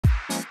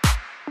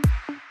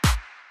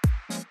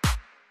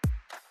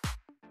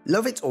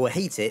Love it or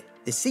hate it,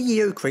 the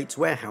CEO Crates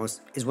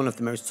warehouse is one of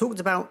the most talked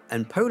about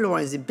and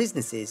polarizing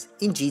businesses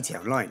in GTA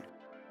Online.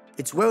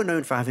 It's well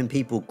known for having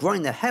people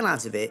grind the hell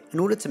out of it in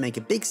order to make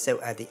a big sale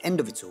at the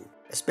end of it all,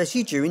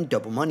 especially during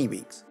double money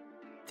weeks.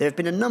 There have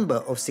been a number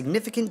of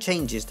significant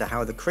changes to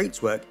how the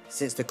crates work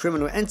since the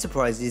Criminal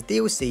Enterprises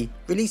DLC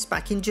released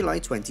back in July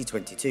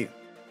 2022.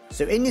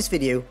 So in this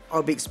video,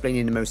 I'll be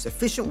explaining the most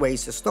efficient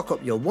ways to stock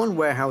up your one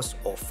warehouse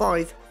or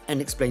 5 and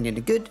explaining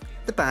the good,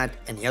 the bad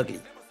and the ugly.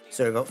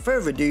 So without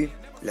further ado,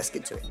 let's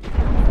get to it.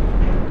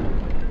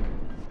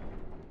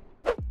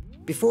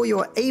 Before you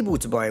are able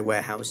to buy a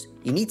warehouse,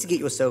 you need to get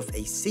yourself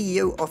a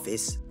CEO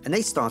office, and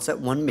they start at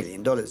 $1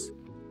 million,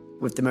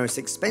 with the most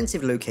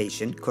expensive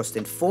location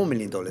costing $4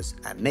 million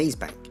at Maze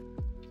Bank.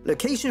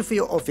 Location for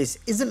your office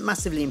isn't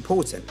massively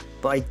important,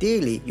 but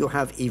ideally you'll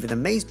have either the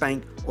Maze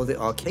Bank or the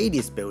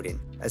Arcadius building,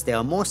 as they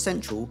are more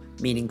central,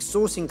 meaning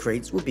sourcing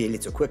crates will be a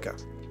little quicker.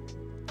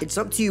 It's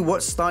up to you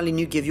what styling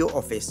you give your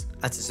office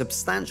at a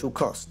substantial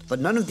cost, but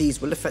none of these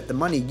will affect the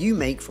money you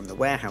make from the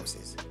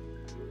warehouses.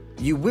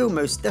 You will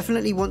most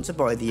definitely want to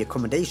buy the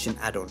accommodation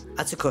add-on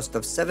at a cost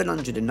of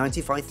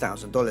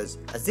 $795,000,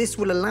 as this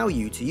will allow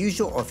you to use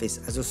your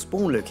office as a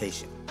spawn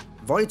location,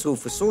 vital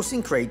for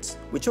sourcing crates,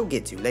 which I'll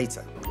get to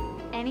later.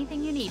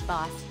 Anything you need,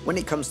 boss. When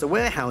it comes to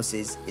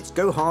warehouses, it's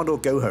go hard or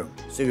go home,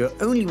 so you'll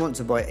only want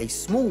to buy a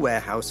small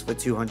warehouse for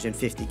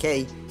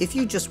 $250k if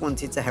you just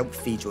wanted to help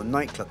feed your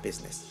nightclub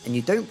business, and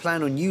you don't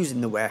plan on using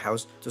the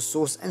warehouse to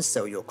source and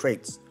sell your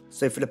crates.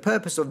 So for the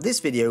purpose of this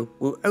video,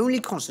 we'll only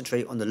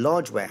concentrate on the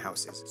large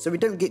warehouses, so we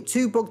don't get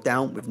too bogged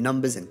down with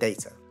numbers and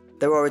data.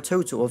 There are a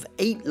total of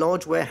 8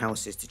 large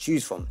warehouses to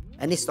choose from,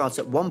 and they start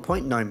at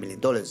 $1.9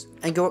 million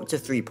and go up to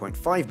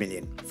 $3.5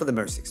 million for the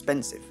most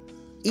expensive.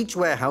 Each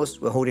warehouse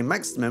will hold a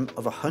maximum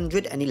of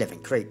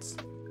 111 crates.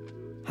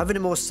 Having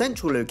a more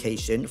central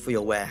location for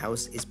your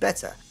warehouse is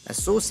better, as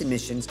sourcing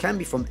missions can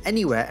be from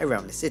anywhere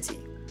around the city.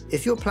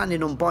 If you're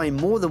planning on buying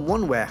more than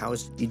one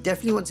warehouse, you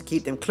definitely want to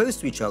keep them close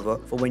to each other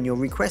for when you're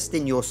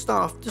requesting your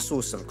staff to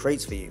source some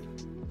crates for you.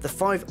 The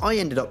 5 I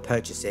ended up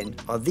purchasing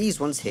are these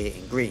ones here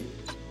in green.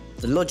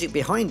 The logic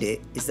behind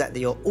it is that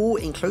they are all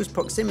in close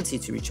proximity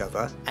to each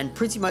other and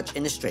pretty much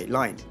in a straight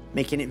line,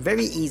 making it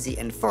very easy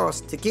and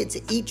fast to get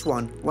to each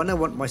one when I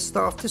want my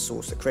staff to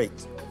source a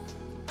crate.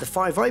 The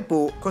 5 I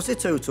bought cost a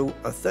total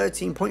of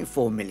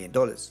 $13.4 million.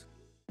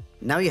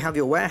 Now you have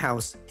your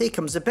warehouse, here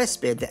comes the best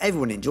bit that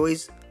everyone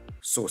enjoys: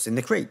 sourcing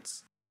the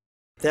crates.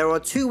 There are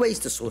 2 ways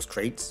to source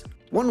crates.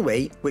 One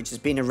way, which has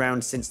been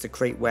around since the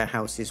crate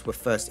warehouses were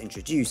first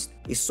introduced,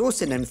 is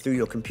sourcing them through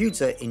your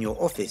computer in your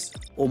office,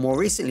 or more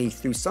recently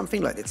through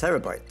something like the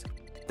Terabyte.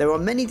 There are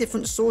many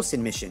different sourcing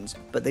missions,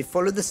 but they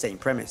follow the same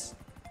premise.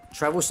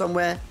 Travel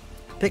somewhere,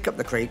 pick up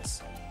the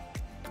crates,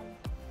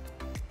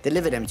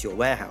 deliver them to your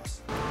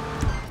warehouse.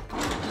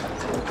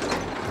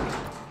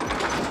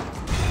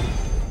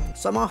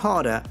 Some are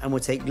harder and will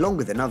take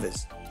longer than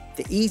others.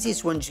 The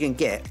easiest ones you can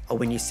get are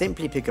when you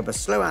simply pick up a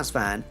slow-ass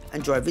van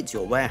and drive it to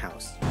your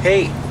warehouse.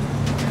 Hey,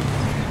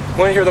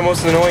 want to hear the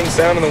most annoying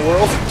sound in the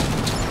world?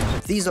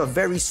 These are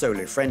very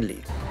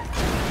solo-friendly.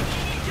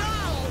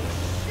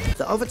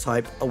 The other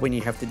type are when you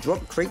have to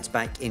drop crates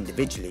back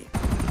individually.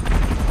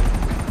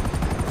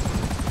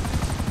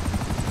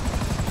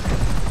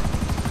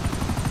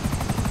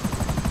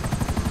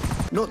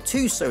 Not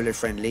too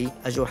solo-friendly,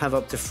 as you'll have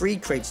up to 3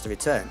 crates to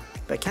return,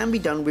 but can be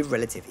done with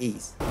relative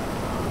ease.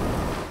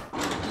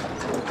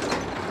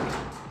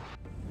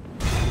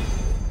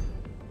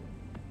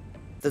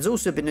 There's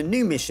also been a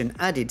new mission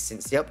added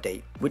since the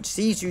update, which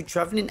sees you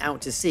travelling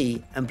out to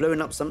sea and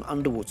blowing up some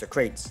underwater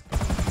crates.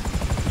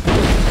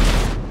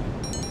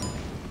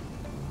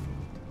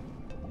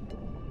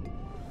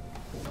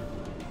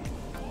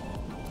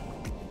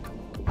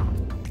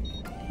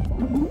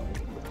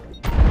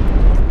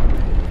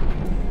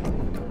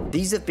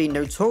 These have been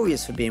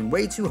notorious for being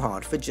way too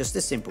hard for just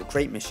a simple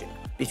crate mission.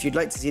 If you'd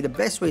like to see the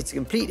best way to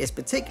complete this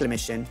particular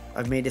mission,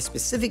 I've made a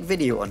specific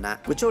video on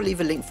that, which I'll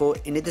leave a link for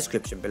in the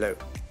description below.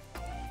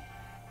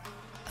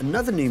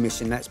 Another new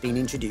mission that's been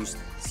introduced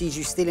sees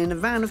you stealing a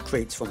van of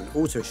crates from an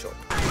auto shop.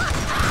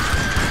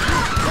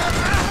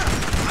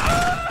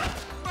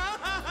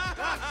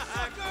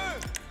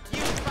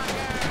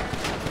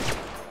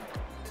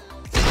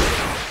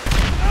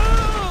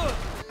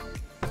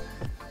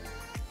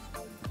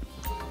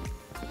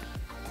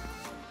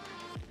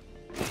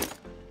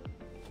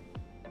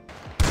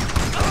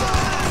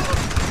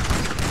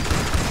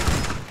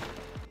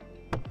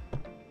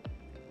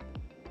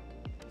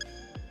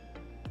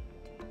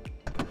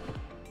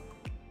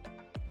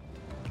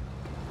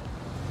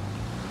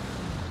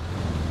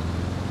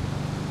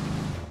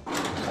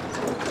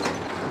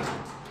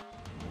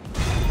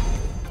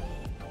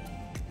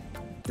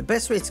 The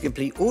best way to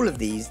complete all of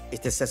these is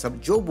to set up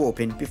job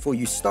warping before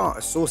you start a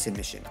sourcing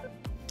mission.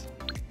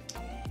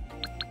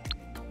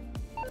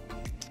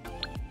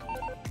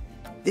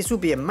 This will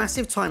be a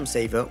massive time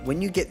saver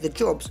when you get the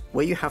jobs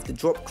where you have to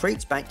drop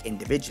crates back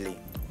individually.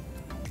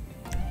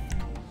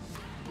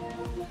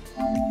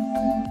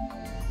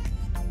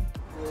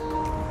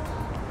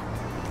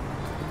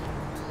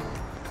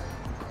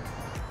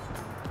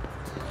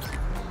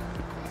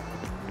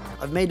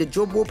 I've made a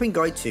job warping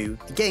guide too,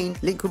 again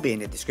link will be in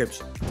the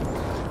description.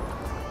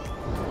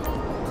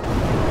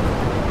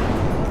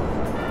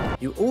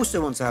 You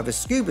also want to have a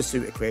scuba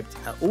suit equipped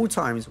at all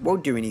times while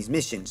doing these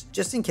missions,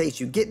 just in case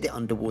you get the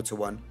underwater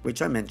one,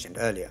 which I mentioned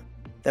earlier.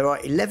 There are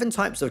 11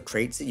 types of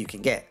crates that you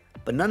can get,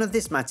 but none of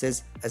this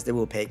matters as they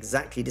will pay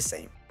exactly the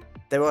same.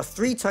 There are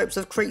 3 types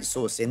of crate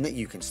sourcing that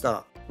you can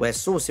start, where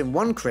sourcing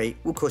 1 crate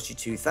will cost you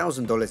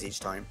 $2,000 each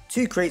time,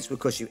 2 crates will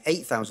cost you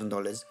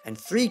 $8,000, and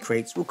 3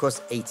 crates will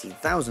cost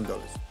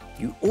 $18,000.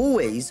 You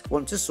always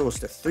want to source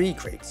the 3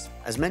 crates.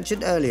 As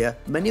mentioned earlier,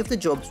 many of the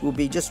jobs will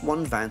be just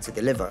 1 van to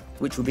deliver,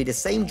 which will be the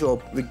same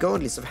job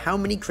regardless of how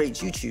many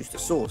crates you choose to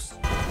source.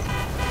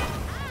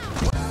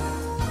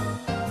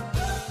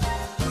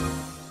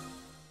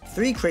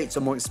 3 crates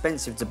are more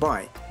expensive to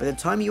buy, but the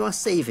time you are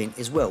saving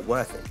is well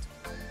worth it.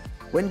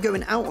 When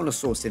going out on a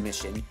sourcing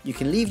mission, you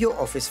can leave your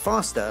office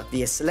faster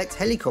via select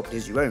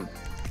helicopters you own.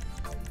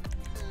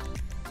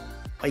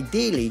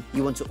 Ideally,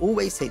 you want to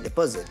always take the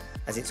Buzzard,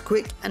 as it's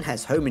quick and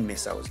has homing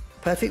missiles,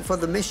 perfect for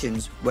the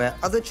missions where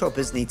other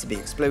choppers need to be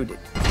exploded.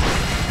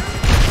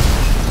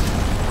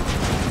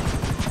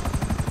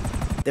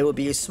 There will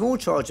be a small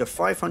charge of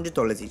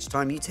 $500 each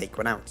time you take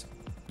one out.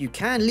 You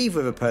can leave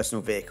with a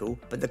personal vehicle,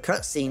 but the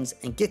cutscenes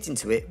and getting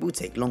to it will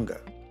take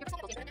longer.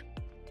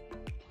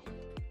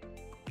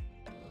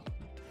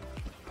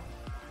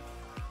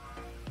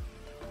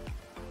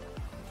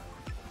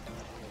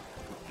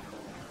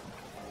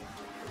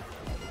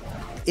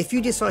 If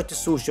you decide to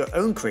source your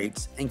own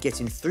crates and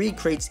get in 3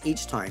 crates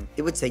each time,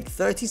 it would take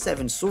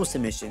 37 sourcing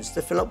missions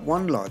to fill up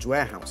 1 large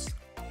warehouse.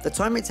 The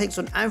time it takes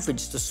on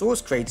average to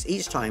source crates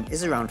each time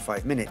is around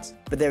 5 minutes,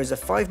 but there is a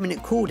 5-minute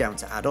cooldown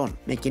to add on,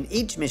 making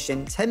each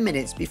mission 10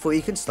 minutes before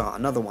you can start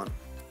another one.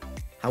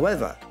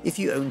 However, if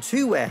you own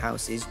 2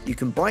 warehouses, you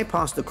can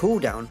bypass the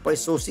cooldown by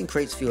sourcing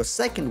crates for your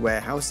second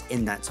warehouse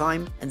in that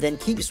time, and then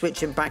keep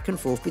switching back and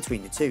forth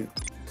between the 2.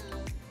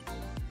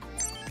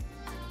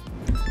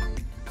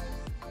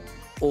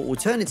 Or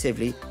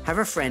alternatively, have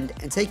a friend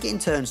and take it in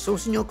turns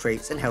sourcing your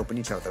crates and helping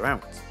each other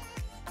out.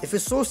 If a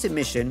sourcing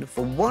mission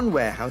for 1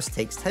 warehouse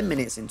takes 10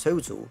 minutes in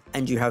total,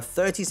 and you have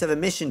 37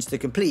 missions to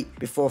complete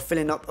before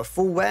filling up a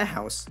full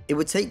warehouse, it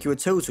would take you a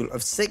total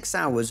of 6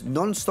 hours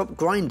non-stop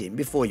grinding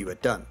before you are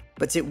done.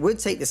 But it would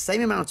take the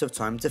same amount of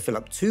time to fill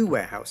up 2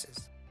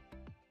 warehouses.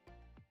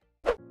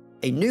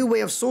 A new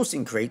way of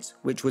sourcing crates,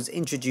 which was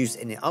introduced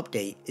in the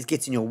update, is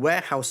getting your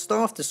warehouse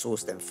staff to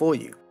source them for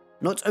you.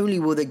 Not only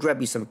will they grab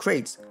you some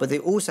crates, but they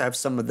also have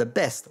some of the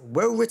best,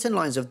 well-written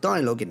lines of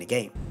dialogue in the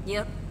game.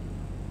 Yep.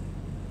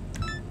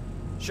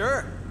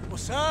 Sure.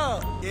 What's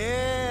up?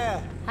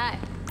 Yeah. Hi.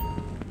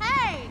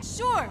 Hey,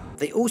 sure.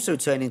 They also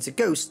turn into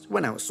ghosts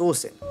when out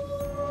sourcing.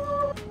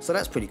 So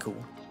that's pretty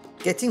cool.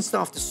 Getting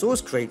staff to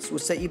source crates will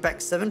set you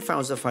back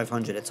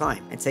 7,500 a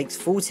time and takes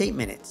 48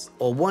 minutes,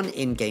 or 1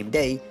 in-game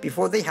day,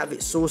 before they have it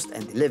sourced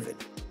and delivered.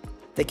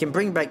 They can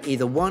bring back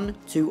either 1,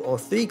 2 or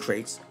 3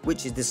 crates,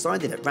 which is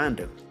decided at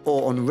random,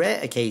 or on rare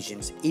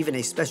occasions even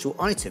a special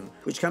item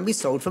which can be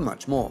sold for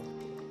much more.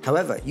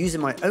 However,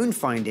 using my own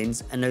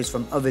findings and those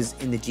from others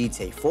in the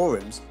GTA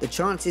forums, the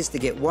chances to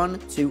get 1,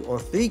 2 or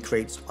 3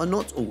 crates are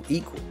not all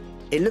equal.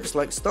 It looks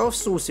like staff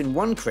sourcing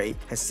 1 crate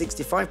has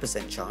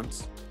 65%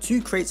 chance,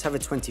 2 crates have a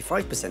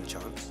 25%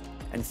 chance,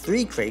 and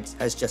 3 crates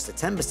has just a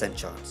 10%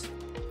 chance.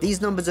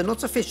 These numbers are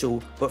not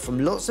official, but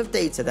from lots of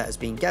data that has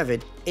been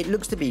gathered, it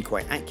looks to be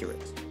quite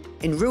accurate.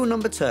 In real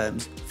number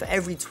terms, for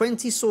every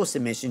 20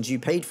 sourcing missions you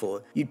paid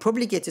for, you'd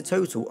probably get a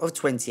total of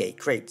 28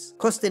 crates,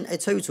 costing a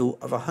total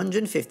of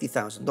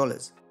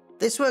 $150,000.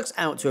 This works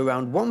out to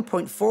around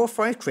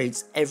 1.45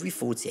 crates every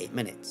 48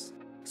 minutes.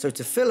 So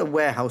to fill a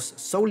warehouse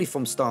solely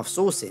from staff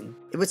sourcing,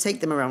 it would take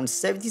them around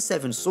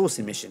 77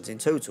 sourcing missions in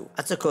total,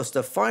 at a cost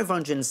of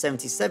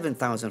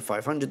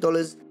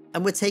 $577,500,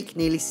 and would take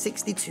nearly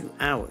 62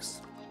 hours.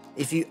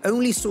 If you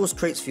only source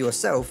crates for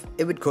yourself,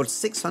 it would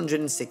cost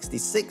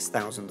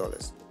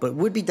 $666,000, but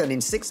would be done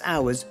in 6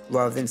 hours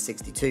rather than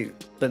 62,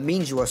 but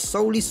means you are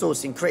solely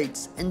sourcing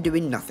crates and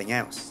doing nothing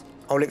else.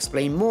 I'll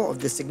explain more of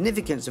the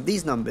significance of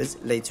these numbers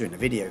later in the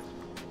video.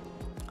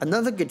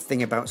 Another good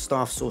thing about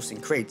staff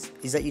sourcing crates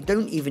is that you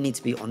don't even need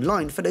to be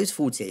online for those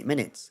 48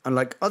 minutes,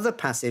 unlike other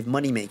passive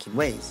money-making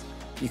ways.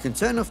 You can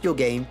turn off your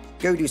game,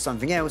 go do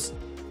something else,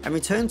 and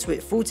return to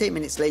it 48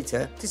 minutes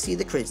later to see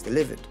the crates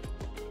delivered.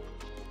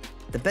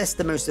 The best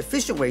and most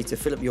efficient way to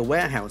fill up your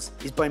warehouse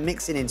is by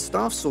mixing in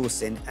staff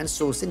sourcing and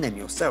sourcing them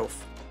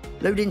yourself.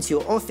 Load into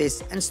your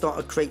office and start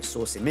a crate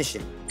sourcing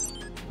mission.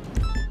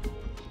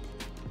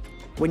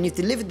 When you've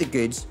delivered the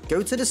goods,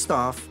 go to the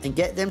staff and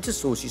get them to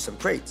source you some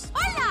crates.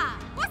 Hola!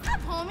 What's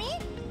up,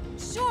 homie?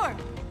 Sure.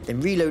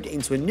 Then reload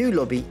into a new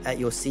lobby at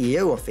your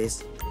CEO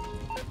office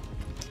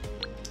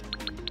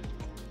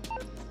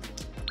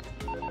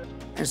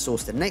and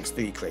source the next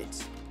 3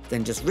 crates.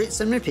 Then just rinse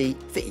and repeat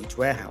for each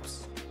warehouse.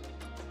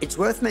 It's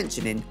worth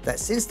mentioning that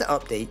since the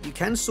update, you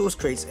can source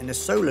crates in a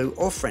solo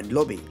or friend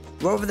lobby,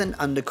 rather than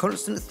under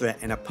constant threat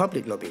in a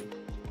public lobby.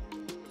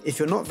 If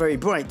you're not very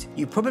bright,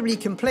 you probably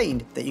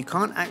complained that you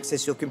can't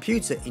access your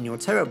computer in your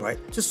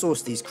terabyte to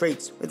source these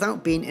crates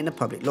without being in a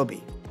public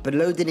lobby. But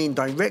loading in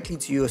directly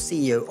to your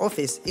CEO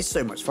office is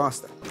so much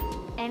faster.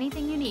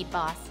 Anything you need,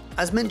 boss.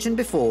 As mentioned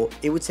before,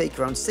 it would take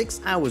around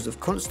 6 hours of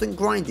constant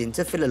grinding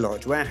to fill a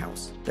large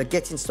warehouse, but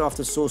getting staff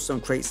to source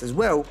some crates as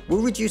well will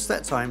reduce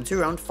that time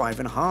to around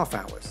 5.5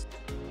 hours.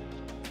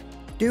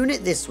 Doing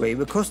it this way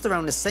will cost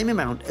around the same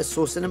amount as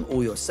sourcing them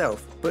all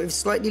yourself, but with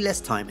slightly less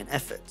time and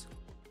effort.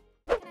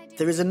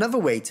 There is another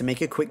way to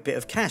make a quick bit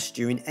of cash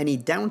during any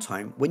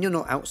downtime when you're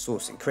not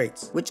outsourcing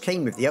crates, which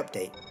came with the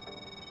update.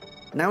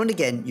 Now and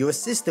again, your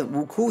assistant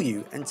will call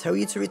you and tell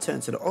you to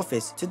return to the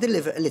office to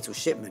deliver a little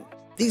shipment.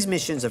 These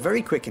missions are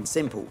very quick and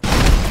simple,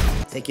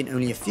 taking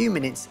only a few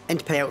minutes,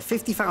 and pay out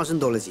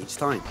 $50,000 each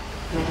time.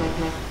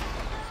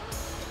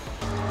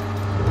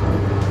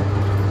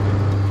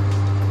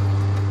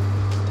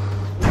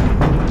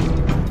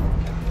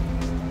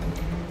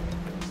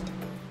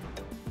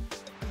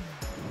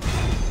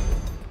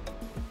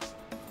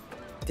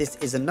 This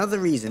is another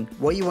reason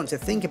why you want to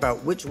think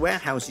about which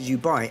warehouses you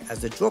buy, as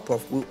the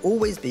drop-off will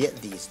always be at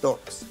these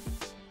docks.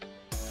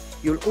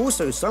 You'll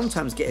also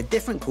sometimes get a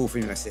different call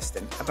from your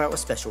assistant about a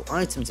special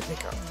item to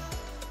pick up.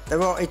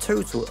 There are a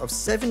total of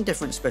 7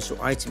 different special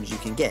items you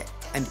can get,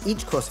 and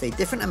each cost a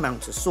different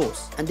amount to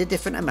source and a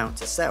different amount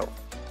to sell,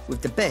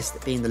 with the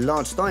best being the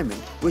large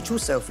diamond, which will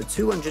sell for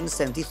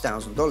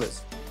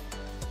 $270,000.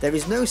 There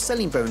is no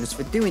selling bonus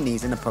for doing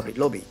these in a public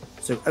lobby,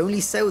 so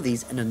only sell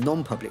these in a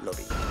non-public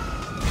lobby.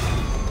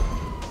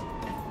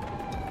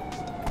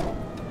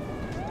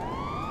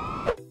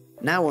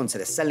 Now on to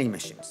the selling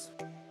missions.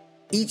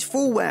 Each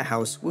full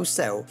warehouse will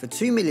sell for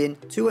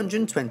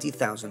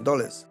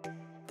 $2,220,000.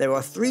 There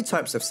are 3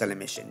 types of selling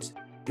missions.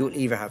 You'll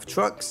either have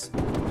trucks,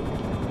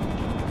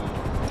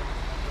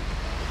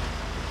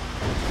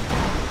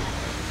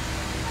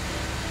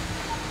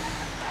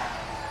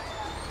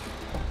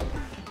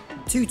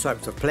 two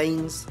types of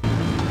planes,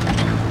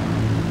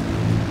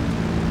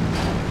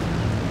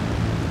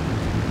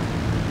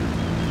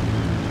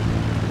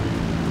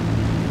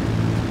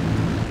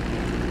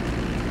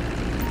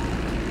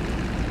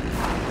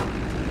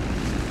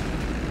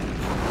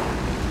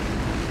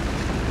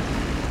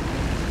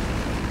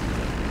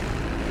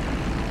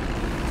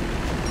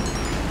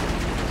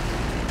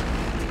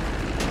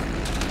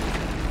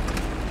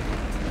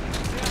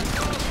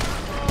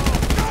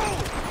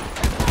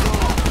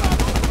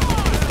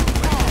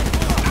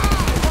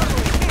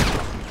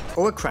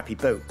 or a crappy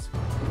boat.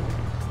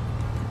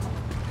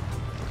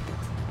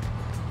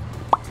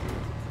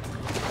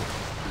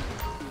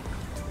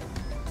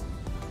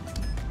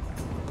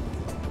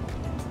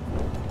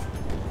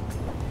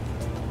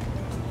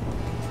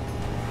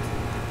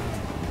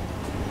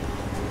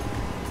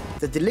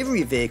 The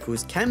delivery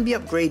vehicles can be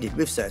upgraded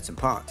with certain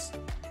parts.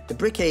 The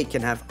Brickade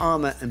can have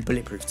armour and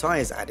bulletproof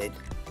tyres added,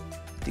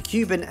 the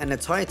Cuban and the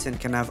Titan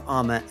can have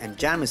armour and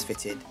jammers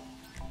fitted,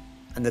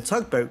 and the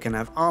tugboat can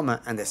have armour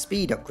and a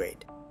speed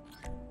upgrade.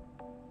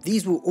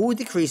 These will all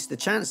decrease the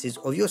chances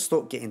of your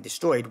stock getting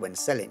destroyed when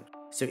selling,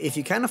 so if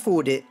you can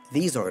afford it,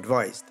 these are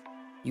advised.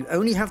 You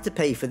only have to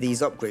pay for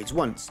these upgrades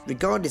once,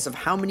 regardless of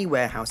how many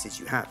warehouses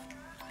you have.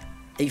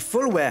 A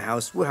full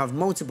warehouse will have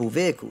multiple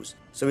vehicles,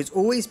 so it's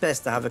always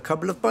best to have a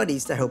couple of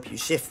buddies to help you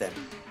shift them.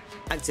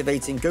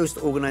 Activating Ghost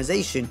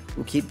Organization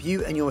will keep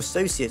you and your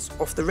associates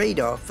off the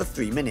radar for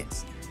 3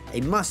 minutes,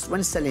 a must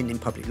when selling in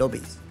public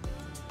lobbies.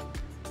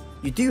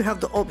 You do have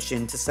the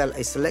option to sell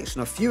a selection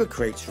of fewer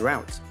crates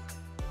throughout,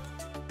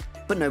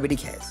 but nobody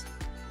cares.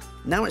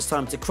 Now it's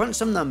time to crunch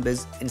some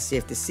numbers and see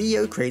if the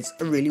CEO crates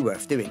are really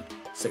worth doing,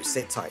 so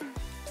sit tight.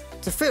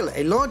 To fill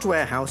a large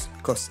warehouse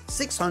costs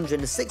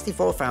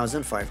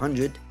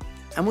 $664,500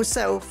 and will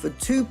sell for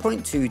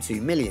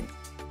 $2.22 million.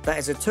 That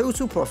is a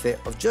total profit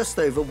of just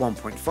over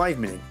 $1.5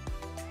 million,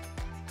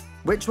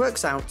 which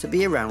works out to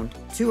be around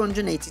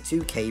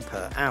 $282k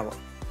per hour.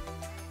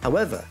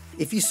 However,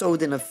 if you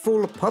sold in a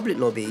full public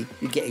lobby,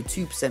 you get a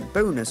 2%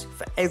 bonus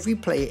for every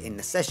player in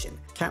the session,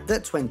 capped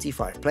at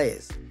 25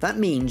 players. That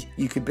means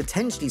you could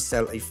potentially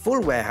sell a full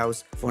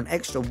warehouse for an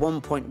extra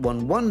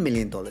 $1.11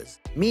 million,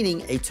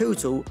 meaning a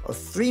total of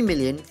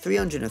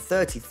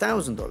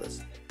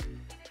 $3,330,000,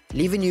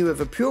 leaving you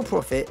with a pure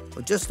profit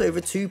of just over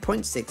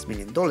 $2.6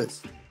 million.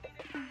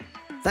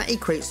 That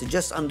equates to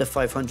just under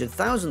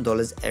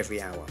 $500,000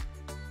 every hour.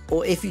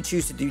 Or if you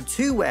choose to do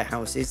 2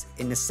 warehouses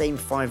in the same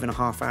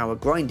 5.5 hour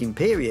grinding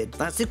period,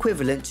 that's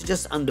equivalent to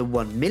just under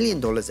 $1 million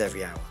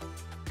every hour.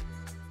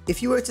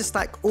 If you were to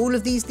stack all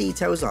of these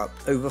details up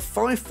over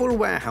 5 full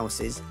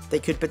warehouses, they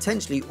could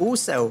potentially all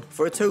sell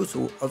for a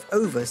total of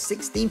over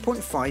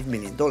 $16.5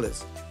 million,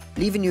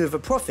 leaving you with a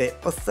profit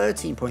of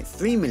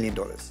 $13.3 million.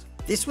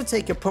 This would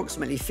take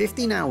approximately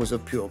 15 hours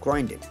of pure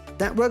grinding.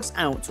 That works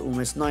out to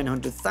almost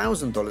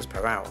 $900,000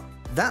 per hour.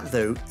 That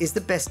though is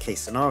the best case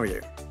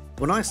scenario.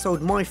 When I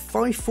sold my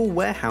 5 full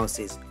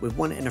warehouses, with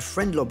 1 in a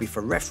friend lobby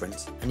for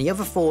reference and the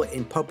other 4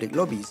 in public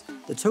lobbies,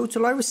 the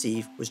total I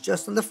received was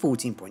just under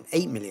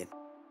 $14.8 million.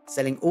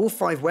 Selling all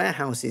 5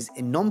 warehouses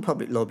in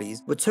non-public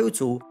lobbies would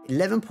total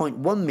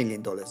 $11.1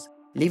 million,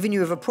 leaving you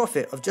with a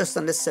profit of just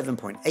under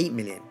 7.8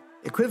 million,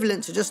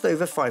 equivalent to just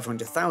over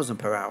 500,000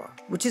 per hour,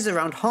 which is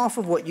around half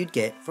of what you'd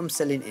get from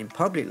selling in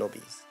public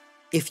lobbies.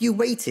 If you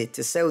waited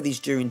to sell these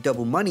during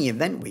double money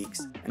event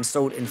weeks and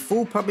sold in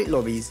full public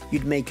lobbies,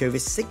 you'd make over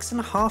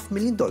 $6.5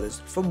 million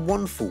from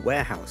one full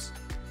warehouse.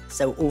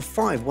 Sell all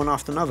 5 one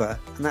after another,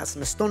 and that's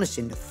an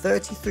astonishing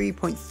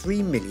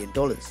 $33.3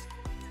 million.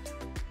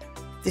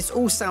 This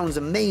all sounds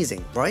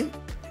amazing, right?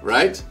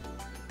 Right?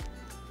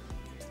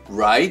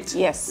 Right?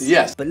 Yes.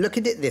 Yes. But look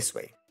at it this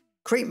way.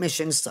 Crate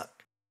missions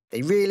suck.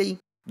 They really,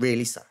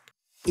 really suck.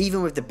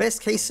 Even with the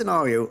best case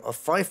scenario of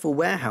 5 full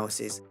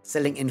warehouses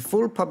selling in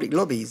full public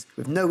lobbies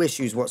with no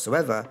issues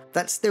whatsoever,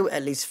 that's still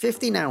at least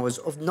 15 hours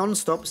of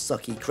non-stop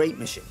sucky crate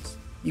missions.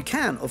 You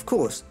can, of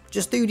course,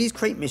 just do these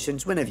crate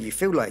missions whenever you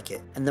feel like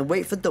it, and then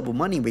wait for double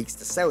money weeks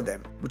to sell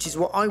them, which is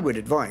what I would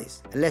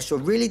advise, unless you're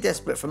really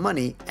desperate for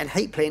money and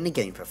hate playing the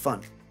game for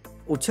fun.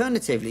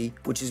 Alternatively,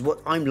 which is what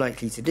I'm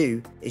likely to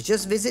do, is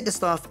just visit the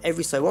staff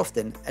every so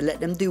often and let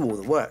them do all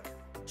the work.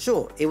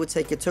 Sure, it would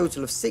take a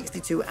total of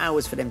 62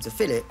 hours for them to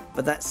fill it,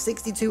 but that's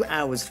 62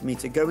 hours for me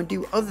to go and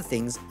do other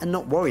things and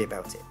not worry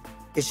about it.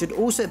 It should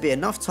also be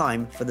enough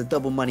time for the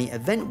double money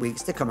event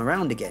weeks to come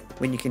around again,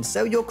 when you can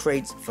sell your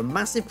crates for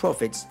massive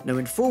profits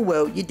knowing full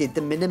well you did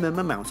the minimum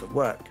amount of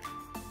work.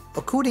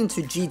 According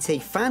to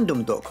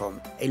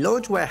GTAFandom.com, a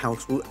large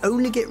warehouse will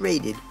only get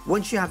raided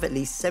once you have at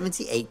least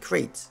 78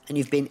 crates and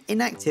you've been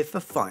inactive for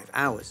 5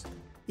 hours.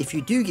 If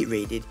you do get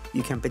raided,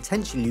 you can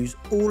potentially lose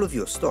all of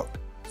your stock.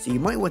 So you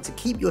might want to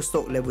keep your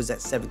stock levels at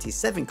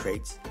 77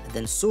 crates and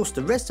then source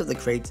the rest of the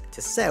crates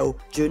to sell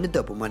during the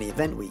double money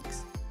event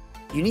weeks.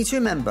 You need to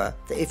remember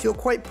that if you're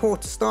quite poor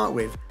to start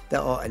with, there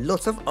are a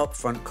lot of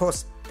upfront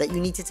costs that you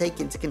need to take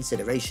into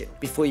consideration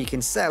before you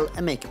can sell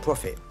and make a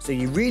profit, so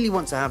you really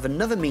want to have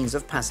another means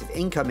of passive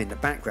income in the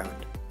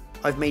background.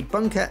 I've made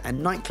bunker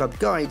and nightclub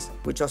guides,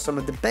 which are some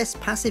of the best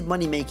passive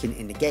money making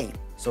in the game,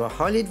 so I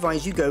highly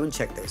advise you go and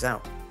check those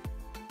out.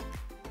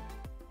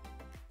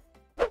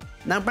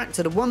 Now back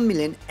to the 1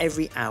 million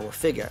every hour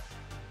figure.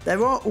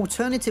 There are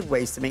alternative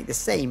ways to make the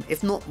same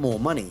if not more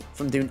money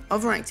from doing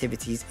other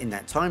activities in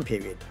that time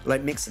period,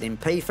 like mixing in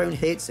payphone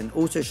hits and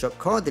auto shop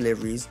car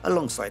deliveries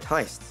alongside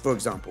heists, for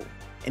example.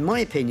 In my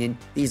opinion,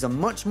 these are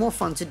much more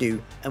fun to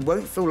do and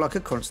won't feel like a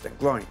constant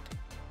grind.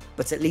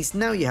 But at least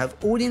now you have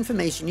all the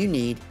information you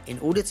need in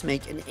order to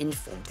make an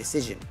informed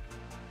decision.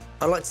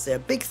 I'd like to say a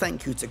big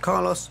thank you to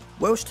Carlos,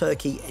 Welsh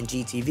Turkey and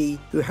GTV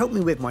who helped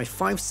me with my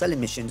 5 selling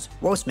missions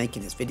whilst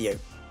making this video.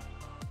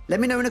 Let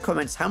me know in the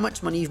comments how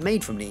much money you've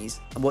made from these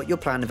and what your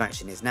plan of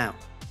action is now.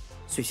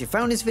 So if you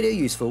found this video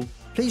useful,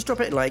 please drop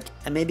it a like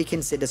and maybe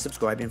consider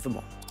subscribing for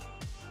more.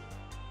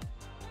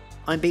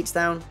 I'm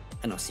BeatsDown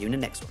and I'll see you in the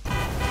next one.